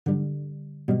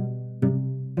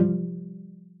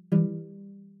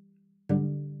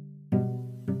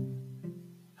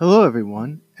Hello,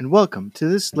 everyone, and welcome to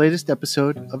this latest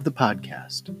episode of the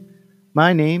podcast.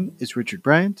 My name is Richard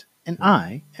Bryant, and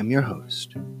I am your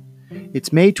host.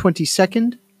 It's May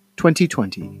 22nd,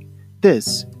 2020.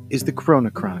 This is the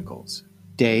Corona Chronicles,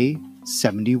 Day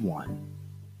 71.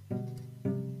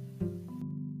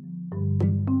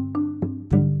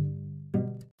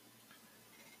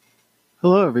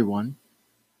 Hello, everyone.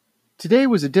 Today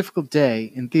was a difficult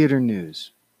day in theater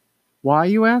news. Why,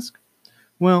 you ask?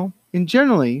 Well,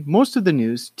 generally, most of the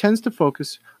news tends to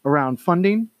focus around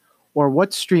funding, or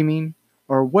what's streaming,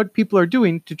 or what people are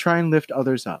doing to try and lift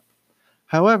others up.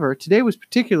 However, today was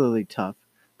particularly tough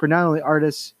for not only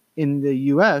artists in the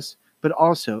US, but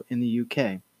also in the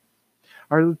UK.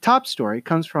 Our top story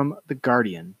comes from The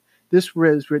Guardian. This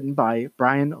was written by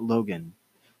Brian Logan.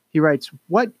 He writes,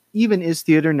 "What even is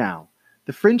theater now?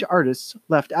 The fringe artists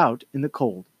left out in the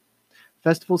cold.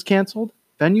 Festivals canceled,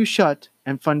 venues shut,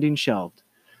 and funding shelved.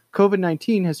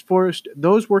 COVID-19 has forced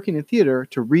those working in theater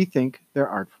to rethink their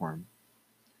art form."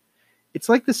 It's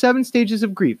like the 7 stages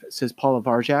of grief, says Paula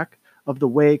Varjak, of the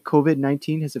way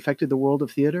COVID-19 has affected the world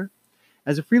of theater.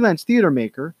 As a freelance theater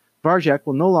maker, Varjak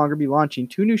will no longer be launching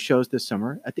 2 new shows this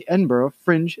summer at the Edinburgh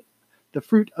Fringe, the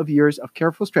fruit of years of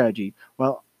careful strategy,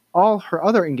 while all her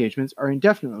other engagements are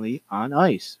indefinitely on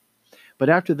ice. But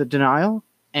after the denial,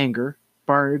 anger,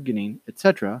 bargaining,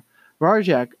 etc.,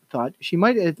 Varjak thought she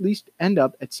might at least end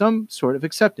up at some sort of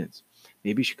acceptance.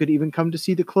 Maybe she could even come to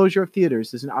see the closure of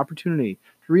theaters as an opportunity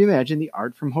to reimagine the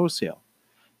art from wholesale.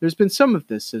 There's been some of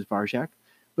this, says Varjak,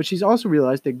 but she's also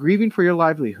realized that grieving for your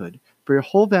livelihood, for your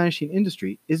whole vanishing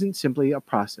industry, isn't simply a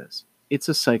process. It's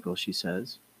a cycle, she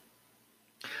says.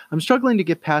 "I'm struggling to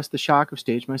get past the shock of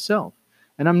stage myself,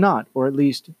 and I'm not, or at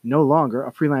least no longer,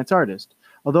 a freelance artist,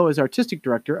 although as artistic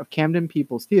director of Camden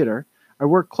People's Theatre, I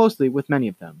work closely with many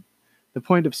of them. The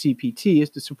point of CPT is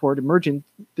to support emergent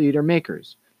theater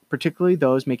makers, particularly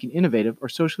those making innovative or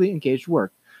socially engaged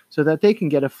work, so that they can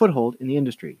get a foothold in the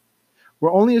industry.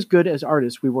 We're only as good as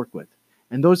artists we work with,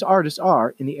 and those artists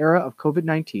are, in the era of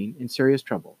COVID-19, in serious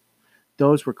trouble.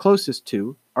 Those we're closest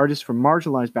to, artists from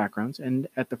marginalized backgrounds and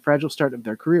at the fragile start of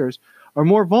their careers, are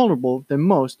more vulnerable than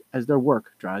most as their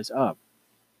work dries up.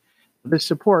 This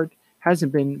support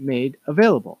hasn't been made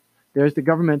available. There's the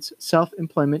government's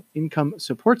Self-Employment Income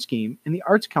Support Scheme and the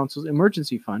Arts Council's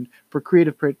Emergency Fund for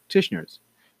creative practitioners.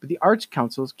 But the Arts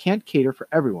Councils can't cater for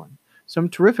everyone. Some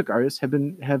terrific artists have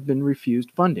been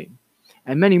refused funding,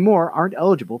 and many more aren't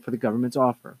eligible for the government's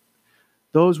offer.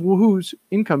 Those whose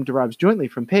income derives jointly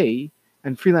from pay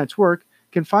and freelance work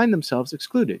can find themselves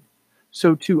excluded.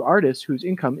 So too artists whose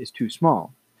income is too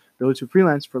small. Those who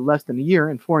freelance for less than a year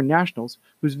and foreign nationals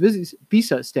whose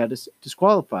visa status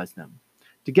disqualifies them.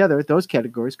 Together, those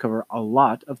categories cover a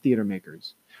lot of theater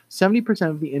makers.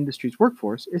 70% of the industry's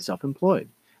workforce is self-employed.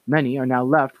 Many are now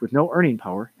left with no earning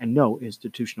power and no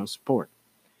institutional support.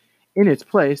 In its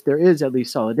place, there is at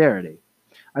least solidarity.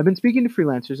 I've been speaking to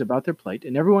freelancers about their plight,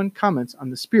 and everyone comments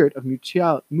on the spirit of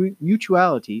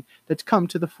mutuality that's come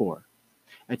to the fore.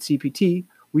 At CPT,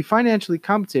 we financially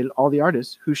compensated all the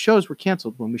artists whose shows were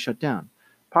canceled when we shut down,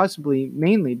 possibly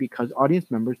mainly because audience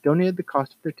members donated the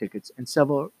cost of their tickets and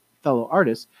several fellow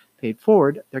artists paid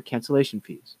forward their cancellation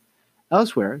fees.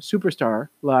 Elsewhere, superstar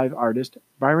live artist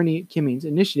Bryony Kimmings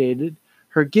initiated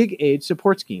her Gig Aid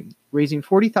support scheme, raising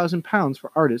 £40,000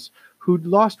 for artists who'd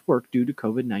lost work due to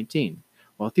COVID-19,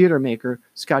 while theater maker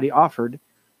Scotty Offord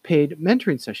paid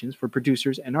mentoring sessions for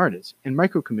producers and artists and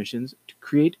micro-commissions to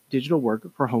create digital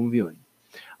work for home viewing.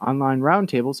 Online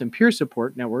roundtables and peer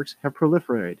support networks have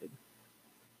proliferated.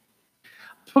 I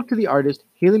spoke to the artist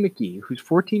Haley McGee, whose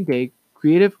 14-day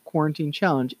Creative Quarantine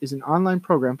Challenge is an online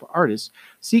program for artists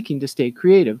seeking to stay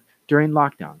creative during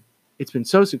lockdown. It's been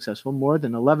so successful, more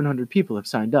than 1,100 people have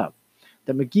signed up,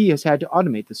 that McGee has had to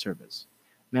automate the service.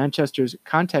 Manchester's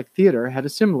Contact Theatre had a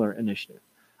similar initiative,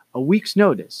 a week's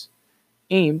notice,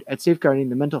 aimed at safeguarding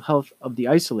the mental health of the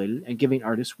isolated and giving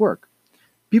artists work.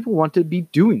 People want to be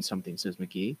doing something, says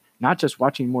McGee, not just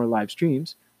watching more live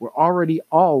streams. We're already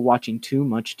all watching too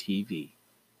much TV.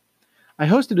 I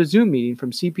hosted a Zoom meeting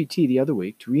from CPT the other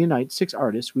week to reunite 6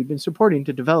 artists we'd been supporting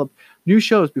to develop new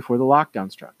shows before the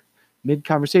lockdown struck.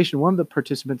 Mid-conversation, one of the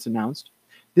participants announced,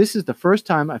 "This is the first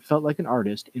time I've felt like an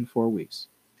artist in 4 weeks.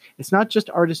 It's not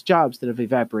just artist jobs that have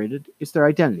evaporated, it's their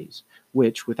identities,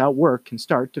 which, without work, can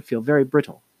start to feel very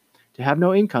brittle. To have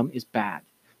no income is bad.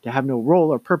 To have no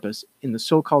role or purpose in the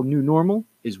so-called new normal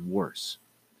is worse."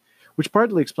 Which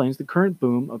partly explains the current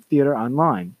boom of theater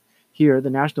online. Here, the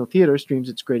National Theatre streams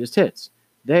its greatest hits.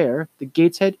 There, the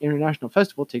Gateshead International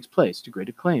Festival takes place to great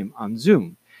acclaim on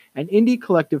Zoom, and indie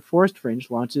collective Forest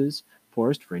Fringe launches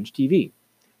Forest Fringe TV.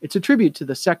 It's a tribute to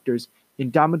the sector's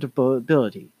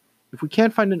indomitability. If we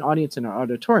can't find an audience in our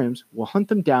auditoriums, we'll hunt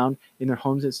them down in their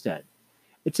homes instead.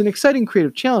 It's an exciting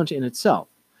creative challenge in itself.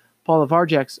 Paula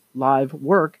Varjak's live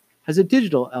work has a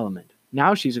digital element.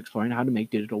 Now she's exploring how to make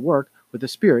digital work with the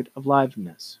spirit of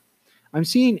liveness. I'm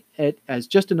seeing it as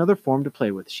just another form to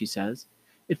play with, she says.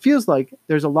 It feels like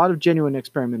there's a lot of genuine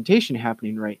experimentation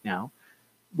happening right now,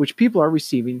 which people are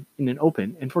receiving in an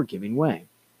open and forgiving way.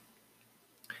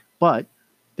 But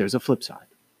there's a flip side.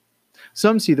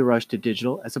 Some see the rush to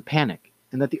digital as a panic,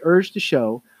 and that the urge to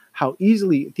show how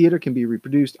easily theater can be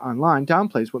reproduced online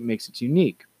downplays what makes it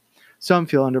unique. Some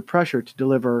feel under pressure to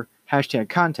deliver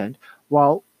 #content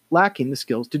while lacking the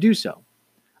skills to do so.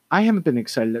 I haven't been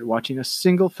excited at watching a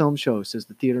single film show, says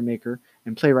the theater maker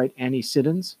and playwright Annie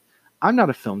Siddons. I'm not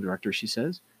a film director, she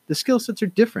says. The skill sets are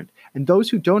different, and those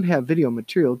who don't have video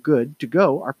material good to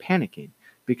go are panicking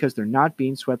because they're not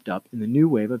being swept up in the new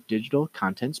wave of digital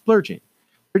content splurging.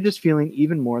 They're just feeling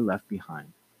even more left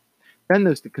behind. Then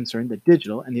there's the concern that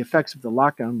digital and the effects of the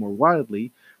lockdown more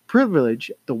widely privilege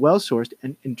the well-sourced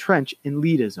and entrench in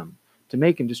elitism. To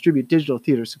make and distribute digital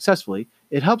theater successfully,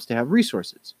 it helps to have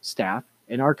resources, staff,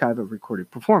 an archive of recorded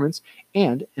performance,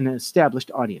 and an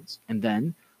established audience. And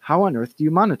then, how on earth do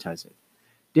you monetize it?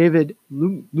 David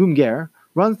Lumguer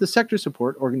runs the sector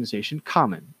support organization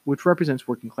Common, which represents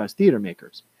working-class theater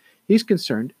makers. He's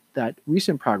concerned that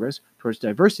recent progress towards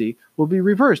diversity will be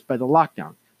reversed by the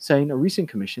lockdown, citing a recent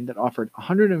commission that offered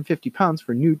 £150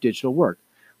 for new digital work.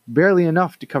 Barely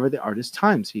enough to cover the artist's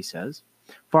times, he says.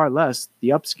 Far less the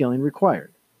upskilling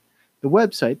required. The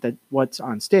website that What's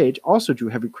on Stage also drew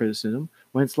heavy criticism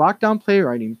when its Lockdown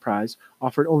Playwriting Prize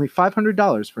offered only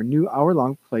 $500 for new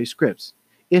hour-long play scripts.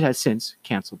 It has since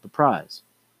canceled the prize.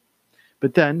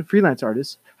 But then, freelance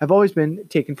artists have always been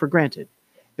taken for granted.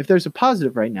 If there's a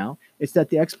positive right now, it's that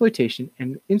the exploitation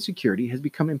and insecurity has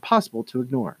become impossible to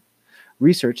ignore.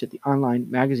 Research at the online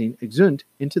magazine Exunt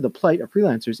into the plight of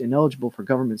freelancers ineligible for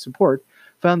government support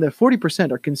found that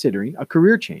 40% are considering a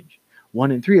career change. 1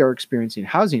 in 3 are experiencing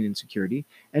housing insecurity,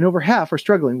 and over half are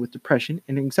struggling with depression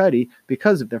and anxiety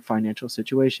because of their financial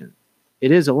situation.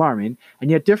 It is alarming, and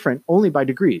yet different only by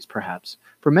degrees, perhaps,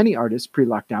 for many artists'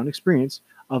 pre-lockdown experience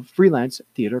of freelance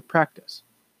theater practice.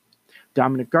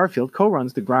 Dominic Garfield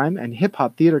co-runs the grime and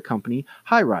hip-hop theater company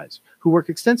High Rise, who work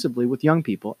extensively with young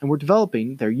people and were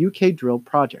developing their UK drill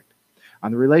project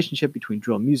on the relationship between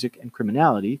drill music and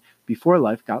criminality before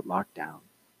life got locked down.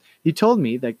 He told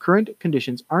me that current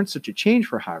conditions aren't such a change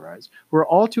for High Rise, who are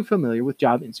all too familiar with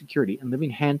job insecurity and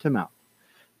living hand-to-mouth.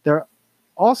 They're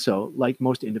also, like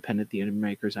most independent theater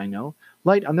makers I know,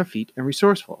 light on their feet and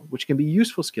resourceful, which can be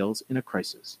useful skills in a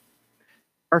crisis.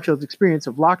 Garfield's experience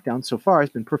of lockdown so far has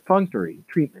been perfunctory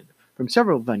treatment from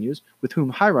several venues with whom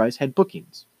High Rise had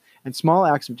bookings, and small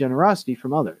acts of generosity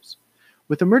from others.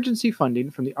 With emergency funding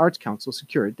from the Arts Council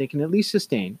secured, they can at least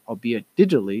sustain, albeit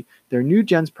digitally, their New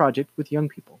Gens project with young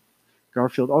people.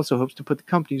 Garfield also hopes to put the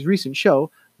company's recent show,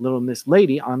 Little Miss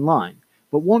Lady, online,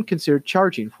 but won't consider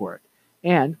charging for it,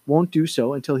 and won't do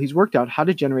so until he's worked out how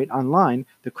to generate online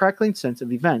the crackling sense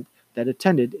of event that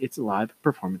attended its live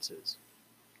performances.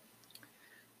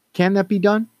 Can that be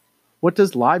done? What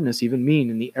does liveness even mean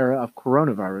in the era of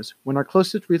coronavirus when our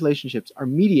closest relationships are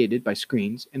mediated by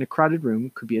screens and a crowded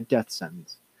room could be a death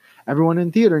sentence? Everyone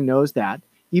in theater knows that,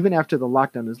 even after the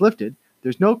lockdown is lifted,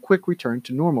 there's no quick return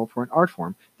to normal for an art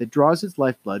form that draws its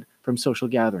lifeblood from social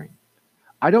gathering.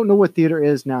 I don't know what theater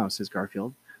is now, says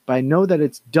Garfield, but I know that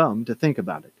it's dumb to think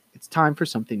about it. It's time for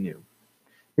something new.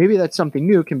 Maybe that something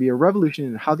new can be a revolution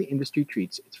in how the industry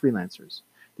treats its freelancers.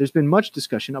 There's been much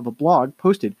discussion of a blog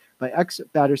posted by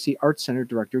ex-Battersea Arts Center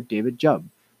director David Jubb,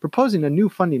 proposing a new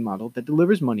funding model that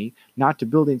delivers money not to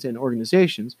buildings and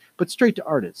organizations, but straight to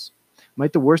artists.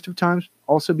 Might the worst of times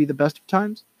also be the best of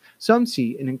times? Some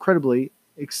see an incredibly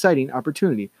exciting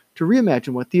opportunity to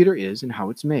reimagine what theater is and how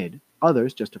it's made.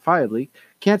 Others, justifiably,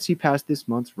 can't see past this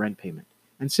month's rent payment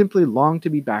and simply long to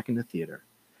be back in the theater,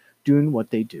 doing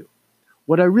what they do.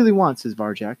 What I really want, says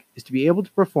Varjak, is to be able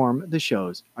to perform the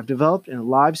shows I've developed in a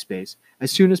live space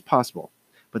as soon as possible,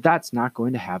 but that's not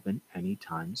going to happen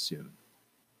anytime soon.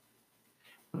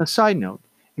 On a side note,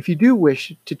 if you do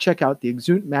wish to check out the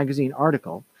Exunt magazine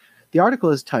article, the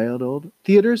article is titled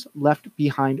Theaters Left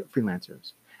Behind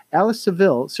Freelancers. Alice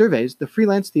Seville surveys the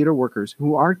freelance theater workers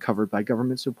who aren't covered by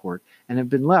government support and have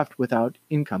been left without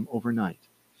income overnight.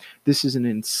 This is an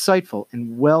insightful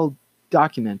and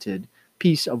well-documented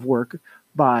piece of work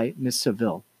by Ms.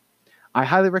 Seville. I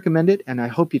highly recommend it, and I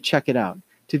hope you check it out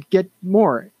to get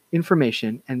more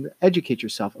information and educate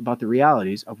yourself about the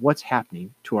realities of what's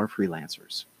happening to our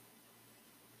freelancers.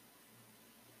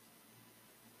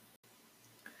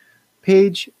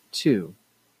 Page 2.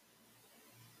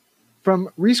 From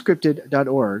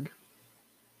Rescripted.org,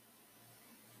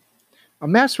 a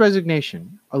mass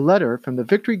resignation, a letter from the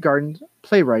Victory Gardens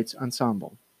Playwrights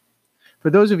Ensemble. For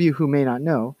those of you who may not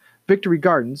know, Victory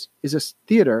Gardens is a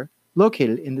theater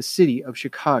located in the city of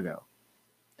Chicago.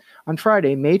 On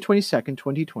Friday, May 22,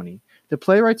 2020, the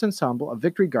Playwrights Ensemble of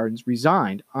Victory Gardens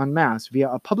resigned en masse via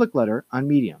a public letter on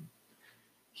Medium.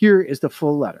 Here is the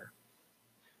full letter.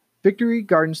 Victory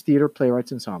Gardens Theater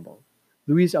Playwrights Ensemble.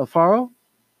 Luis Alfaro,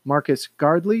 Marcus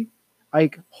Gardley,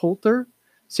 Ike Holter,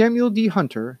 Samuel D.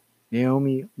 Hunter,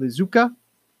 Naomi Lizuka,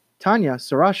 Tanya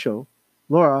Sarasho,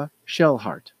 Laura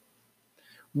Shellhart.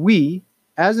 We,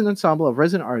 as an ensemble of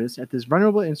resident artists at this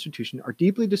venerable institution, are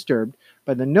deeply disturbed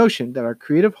by the notion that our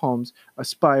creative homes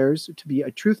aspires to be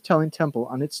a truth-telling temple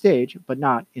on its stage, but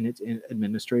not in its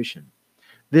administration.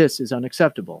 This is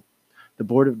unacceptable. The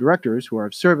board of directors, who are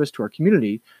of service to our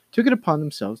community, took it upon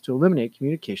themselves to eliminate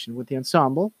communication with the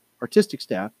ensemble, artistic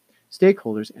staff,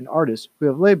 stakeholders, and artists who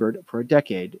have labored for a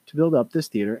decade to build up this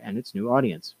theater and its new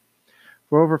audience.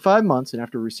 For over 5 months, and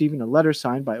after receiving a letter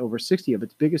signed by over 60 of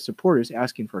its biggest supporters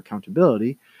asking for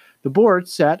accountability, the board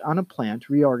sat on a plan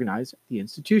to reorganize the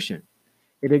institution.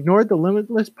 It ignored the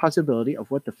limitless possibility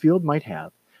of what the field might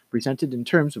have, presented in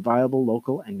terms of viable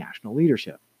local and national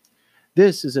leadership.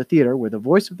 This is a theater where the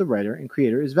voice of the writer and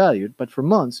creator is valued, but for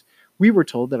months, we were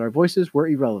told that our voices were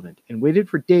irrelevant and waited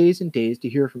for days and days to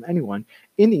hear from anyone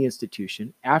in the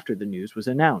institution after the news was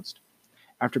announced.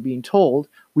 After being told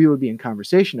we would be in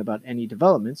conversation about any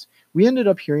developments, we ended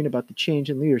up hearing about the change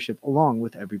in leadership along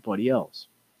with everybody else.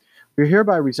 We are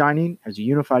hereby resigning as a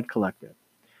unified collective.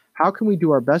 How can we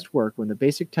do our best work when the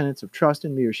basic tenets of trust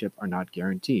and leadership are not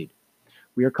guaranteed?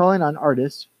 We are calling on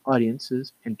artists,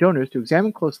 audiences, and donors to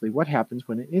examine closely what happens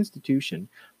when an institution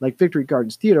like Victory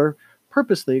Gardens Theater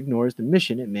purposely ignores the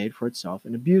mission it made for itself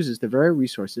and abuses the very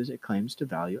resources it claims to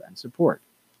value and support.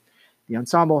 The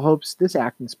ensemble hopes this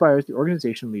act inspires the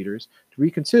organization leaders to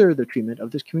reconsider the treatment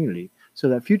of this community so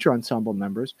that future ensemble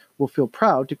members will feel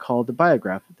proud to call the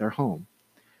Biograph their home.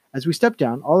 As we step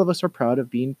down, all of us are proud of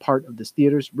being part of this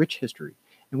theater's rich history,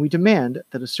 and we demand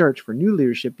that a search for new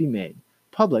leadership be made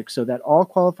public so that all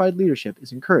qualified leadership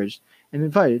is encouraged and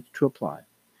invited to apply.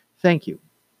 Thank you.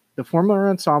 The former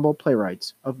ensemble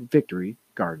playwrights of Victory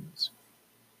Gardens.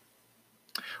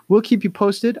 We'll keep you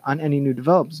posted on any new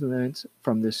developments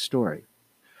from this story.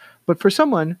 But for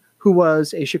someone who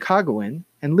was a Chicagoan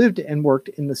and lived and worked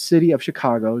in the city of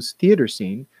Chicago's theater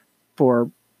scene for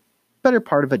better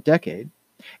part of a decade,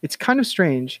 it's kind of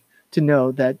strange to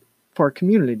know that for a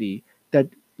community that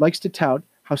likes to tout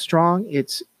how strong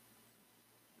its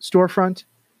storefront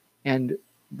and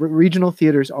regional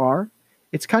theaters are,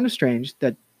 it's kind of strange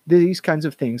that these kinds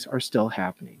of things are still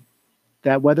happening.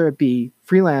 That whether it be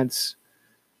freelance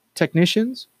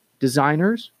technicians,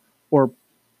 designers, or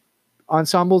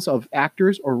ensembles of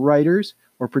actors or writers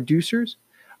or producers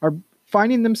are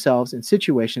finding themselves in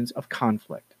situations of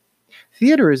conflict.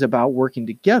 Theater is about working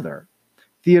together.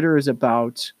 Theater is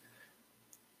about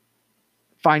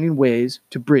finding ways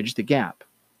to bridge the gap.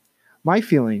 My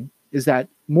feeling is that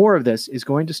more of this is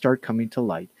going to start coming to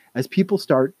light as people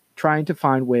start trying to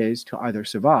find ways to either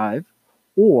survive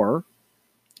or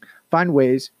find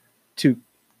ways to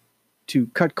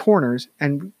cut corners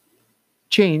and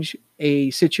change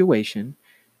a situation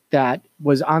that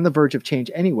was on the verge of change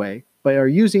anyway, but are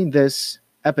using this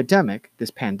epidemic,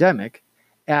 this pandemic,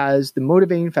 as the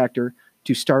motivating factor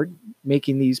to start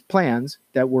making these plans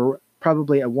that were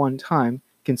probably at one time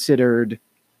considered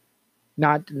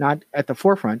not at the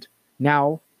forefront,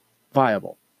 now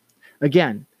viable.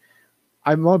 Again,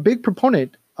 I'm a big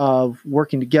proponent of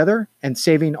working together and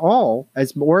saving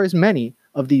as many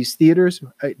of these theaters,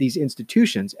 these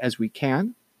institutions as we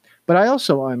can. But I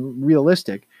also am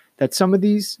realistic that some of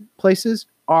these places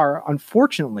are,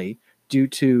 unfortunately, due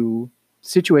to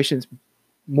situations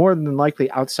more than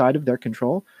likely outside of their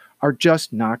control, are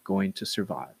just not going to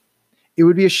survive. It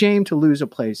would be a shame to lose a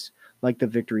place like the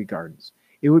Victory Gardens.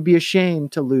 It would be a shame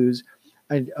to lose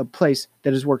a place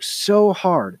that has worked so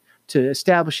hard to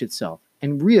establish itself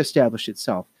and reestablish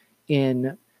itself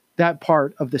in that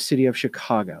part of the city of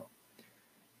Chicago.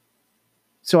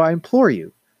 So I implore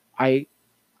you, I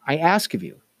ask of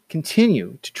you,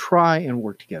 continue to try and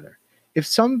work together. If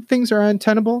some things are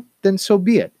untenable, then so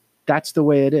be it. That's the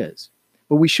way it is.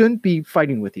 But we shouldn't be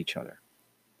fighting with each other.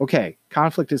 Okay,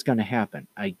 conflict is going to happen.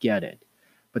 I get it.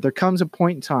 But there comes a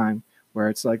point in time where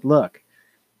it's like, look,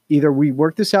 either we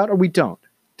work this out or we don't.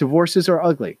 Divorces are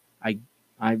ugly. I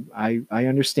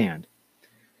understand.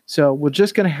 So we're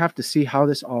just going to have to see how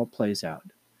this all plays out.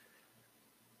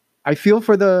 I feel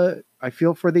for the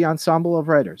ensemble of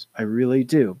writers. I really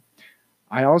do.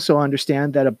 I also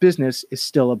understand that a business is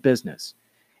still a business,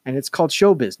 and it's called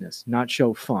show business, not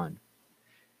show fun.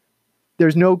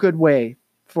 There's no good way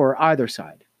for either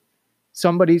side.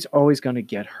 Somebody's always going to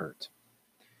get hurt.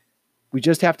 We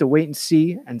just have to wait and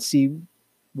see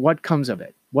what comes of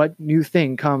it, what new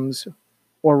thing comes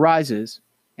or rises,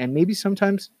 and maybe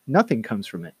sometimes nothing comes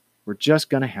from it. We're just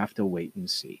going to have to wait and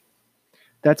see.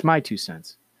 That's my 2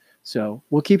 cents. So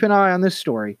we'll keep an eye on this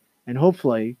story, and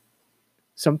hopefully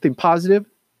something positive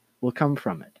will come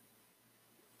from it.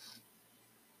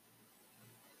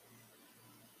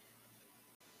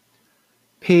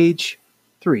 Page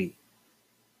 3.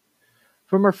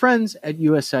 From our friends at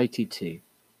USITT.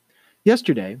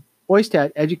 Yesterday,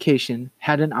 Oistat Education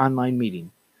had an online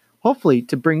meeting, hopefully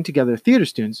to bring together theater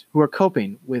students who are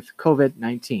coping with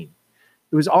COVID-19.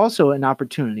 It was also an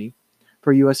opportunity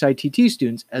for USITT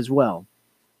students as well.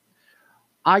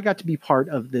 I got to be part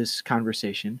of this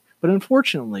conversation, but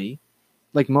unfortunately,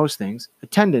 like most things,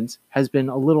 attendance has been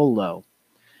a little low.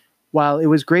 While it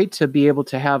was great to be able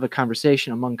to have a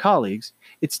conversation among colleagues,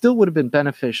 it still would have been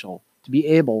beneficial to be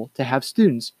able to have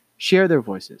students share their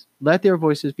voices, let their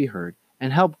voices be heard,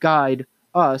 and help guide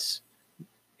us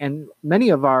and many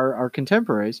of our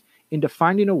contemporaries into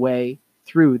finding a way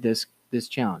through this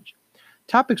challenge.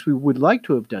 Topics we would like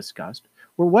to have discussed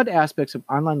were what aspects of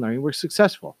online learning were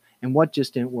successful and what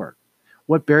just didn't work.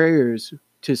 What barriers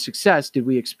to success did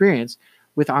we experience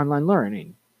with online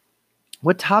learning?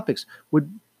 What topics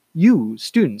would you,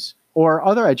 students, or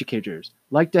other educators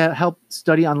like to help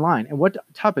study online? And what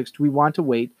topics do we want to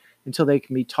wait until they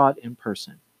can be taught in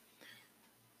person?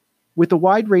 With the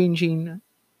wide-ranging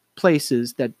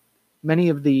places that many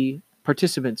of the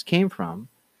participants came from,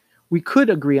 we could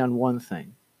agree on one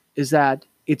thing, is that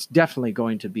it's definitely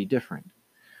going to be different.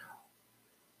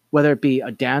 Whether it be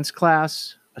a dance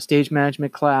class, a stage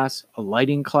management class, a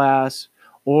lighting class,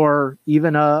 or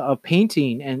even a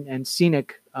painting and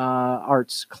scenic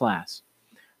arts class.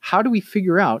 How do we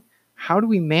figure out, how do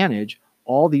we manage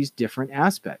all these different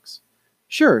aspects?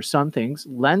 Sure, some things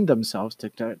lend themselves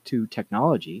to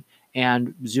technology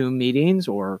and Zoom meetings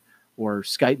or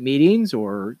Skype meetings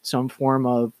or some form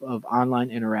of online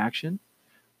interaction.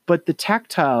 But the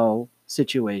tactile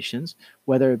situations,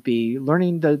 whether it be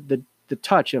learning the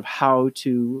touch of how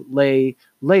to lay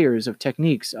layers of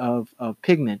techniques of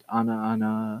pigment on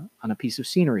a piece of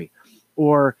scenery,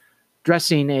 or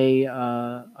dressing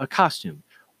a costume,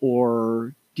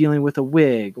 or dealing with a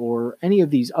wig, or any of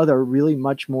these other really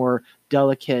much more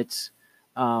delicate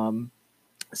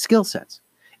skill sets.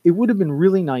 It would have been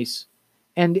really nice,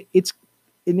 and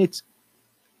it's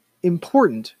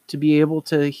important to be able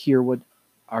to hear what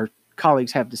our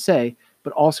colleagues have to say,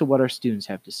 but also what our students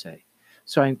have to say.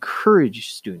 So I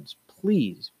encourage students,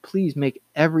 please make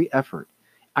every effort.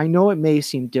 I know it may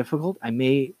seem difficult.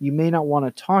 You may not want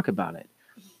to talk about it,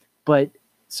 but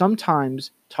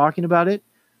sometimes talking about it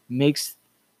makes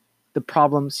the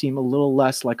problem seem a little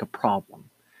less like a problem.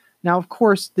 Now, of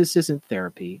course, this isn't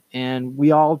therapy, and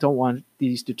we all don't want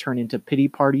these to turn into pity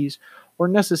parties or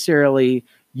necessarily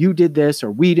you did this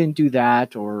or we didn't do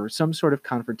that or some sort of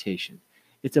confrontation.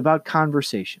 It's about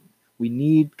conversation. We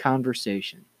need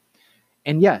conversation.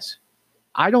 And yes,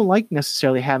 I don't like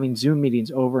necessarily having Zoom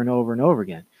meetings over and over and over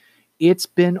again. It's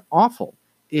been awful.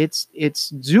 It's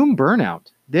Zoom burnout.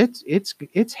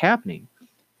 It's happening,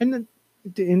 and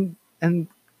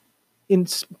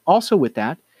also with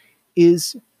that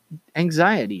is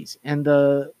anxieties and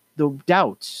the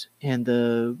doubts and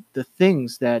the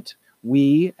things that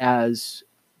we as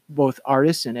both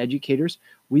artists and educators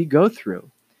we go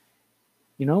through.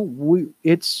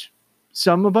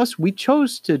 Some of us, we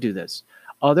chose to do this.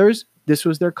 Others, this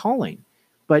was their calling.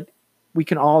 But we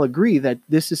can all agree that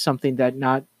this is something that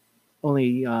not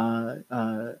only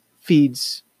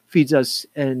feeds us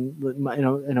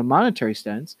in a monetary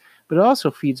sense, but it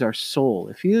also feeds our soul.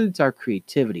 It feeds our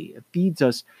creativity. It feeds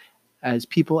us as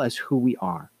people, as who we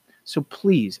are. So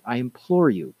please, I implore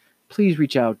you, please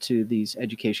reach out to these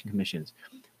education commissions.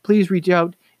 Please reach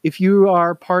out if you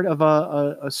are part of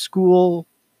a school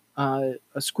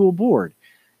board,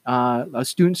 a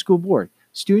student school board.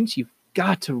 Students, you've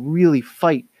got to really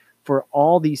fight for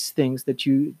all these things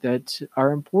that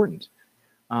are important.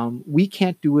 We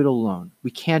can't do it alone.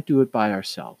 We can't do it by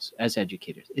ourselves as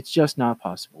educators. It's just not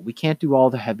possible. We can't do all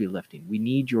the heavy lifting. We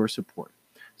need your support.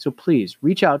 So please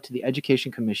reach out to the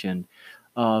Education Commission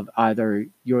of either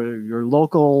your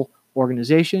local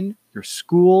organization, your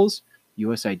schools,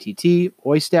 USITT,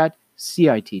 OISTAT,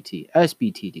 CITT,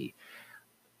 SBTD,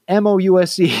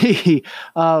 MOUSC,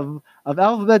 of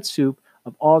alphabet soup,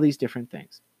 of all these different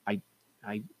things.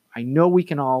 I I know we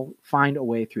can all find a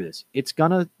way through this. It's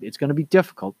gonna be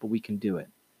difficult, but we can do it.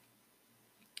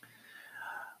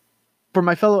 For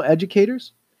my fellow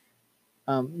educators,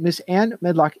 Miss Ann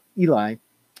Medlock Eli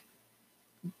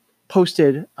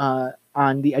posted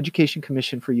on the Education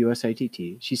Commission for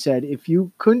USITT. She said, if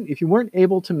you weren't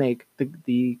able to make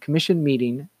the commission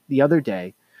meeting the other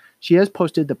day, she has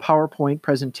posted the PowerPoint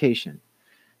presentation.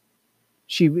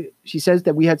 She says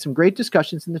that we had some great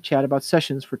discussions in the chat about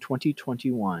sessions for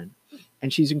 2021,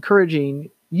 and she's encouraging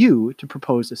you to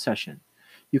propose a session.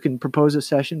 You can propose a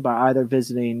session by either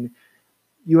visiting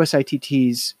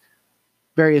USITT's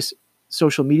various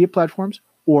social media platforms,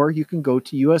 or you can go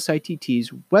to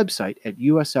USITT's website at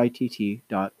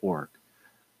usitt.org.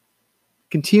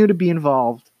 Continue to be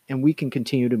involved, and we can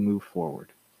continue to move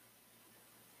forward.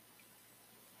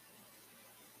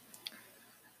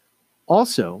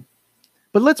 Also,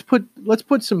 but let's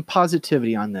put some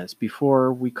positivity on this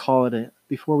before we call it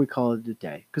a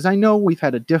day, because I know we've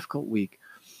had a difficult week,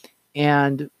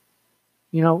 and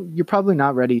you're probably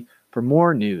not ready for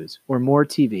more news or more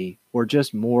TV or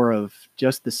just more of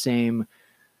just the same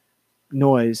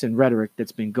noise and rhetoric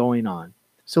that's been going on.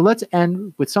 So let's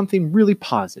end with something really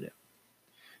positive.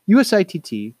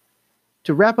 USITT,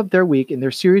 to wrap up their week in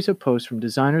their series of posts from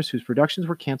designers whose productions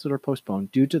were canceled or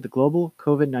postponed due to the global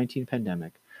COVID-19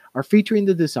 pandemic, are featuring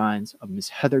the designs of Miss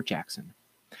Heather Jackson.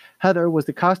 Heather was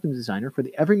the costume designer for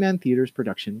the Everyman Theater's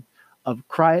production of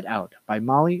Cry It Out by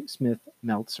Molly Smith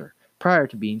Meltzer prior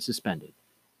to being suspended.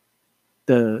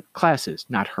 The classes,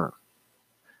 not her.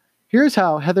 Here's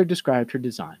how Heather described her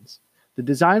designs. The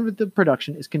design of the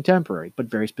production is contemporary, but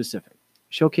very specific,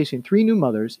 showcasing 3 new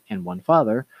mothers and 1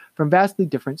 father from vastly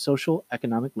different social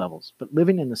economic levels, but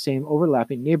living in the same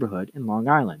overlapping neighborhood in Long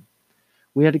Island.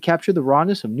 We had to capture the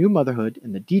rawness of new motherhood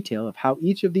and the detail of how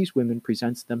each of these women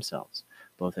presents themselves,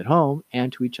 both at home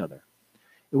and to each other.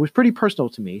 It was pretty personal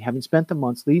to me, having spent the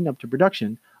months leading up to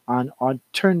production on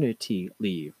maternity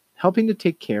leave, helping to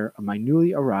take care of my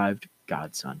newly arrived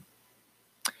godson.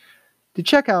 To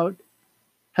check out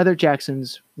Heather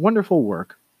Jackson's wonderful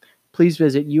work, please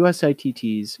visit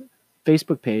USITT's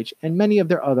Facebook page and many of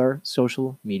their other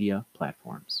social media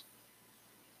platforms.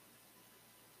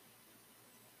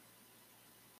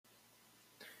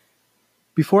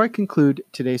 Before I conclude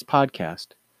today's podcast,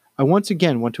 I once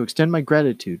again want to extend my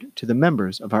gratitude to the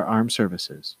members of our armed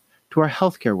services, to our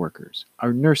healthcare workers,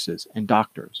 our nurses and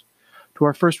doctors, to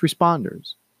our first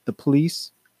responders, the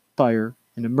police, fire,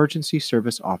 and emergency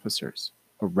service officers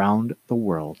around the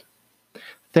world.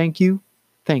 Thank you,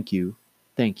 thank you,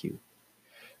 thank you.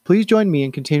 Please join me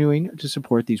in continuing to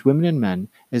support these women and men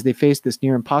as they face this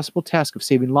near impossible task of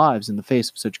saving lives in the face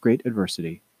of such great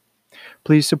adversity.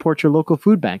 Please support your local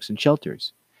food banks and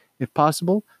shelters. If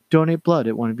possible, donate blood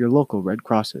at one of your local Red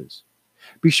Crosses.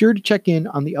 Be sure to check in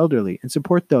on the elderly and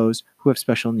support those who have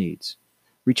special needs.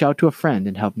 Reach out to a friend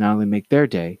and help not only make their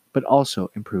day, but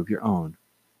also improve your own.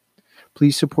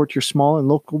 Please support your small and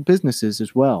local businesses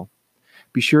as well.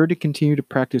 Be sure to continue to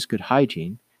practice good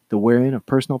hygiene, the wearing of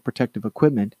personal protective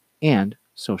equipment, and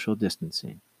social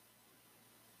distancing.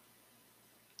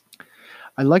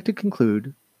 I'd like to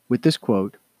conclude with this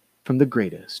quote from the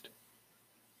greatest,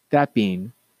 that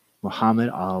being Muhammad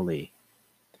Ali.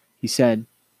 He said,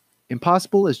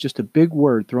 "Impossible is just a big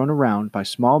word thrown around by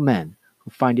small men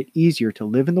who find it easier to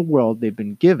live in the world they've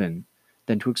been given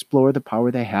than to explore the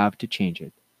power they have to change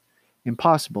it.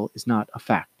 Impossible is not a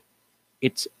fact.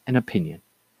 It's an opinion.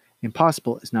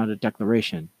 Impossible is not a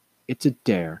declaration. It's a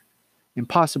dare.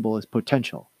 Impossible is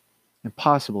potential.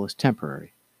 Impossible is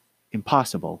temporary.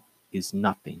 Impossible is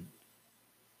nothing."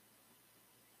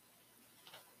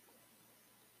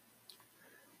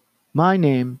 My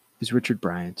name is Richard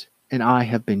Bryant, and I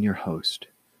have been your host.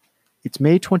 It's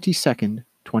May 22nd,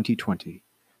 2020.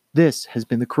 This has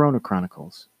been the Corona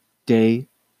Chronicles, Day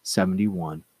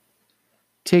 71.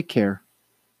 Take care,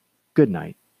 good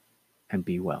night, and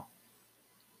be well.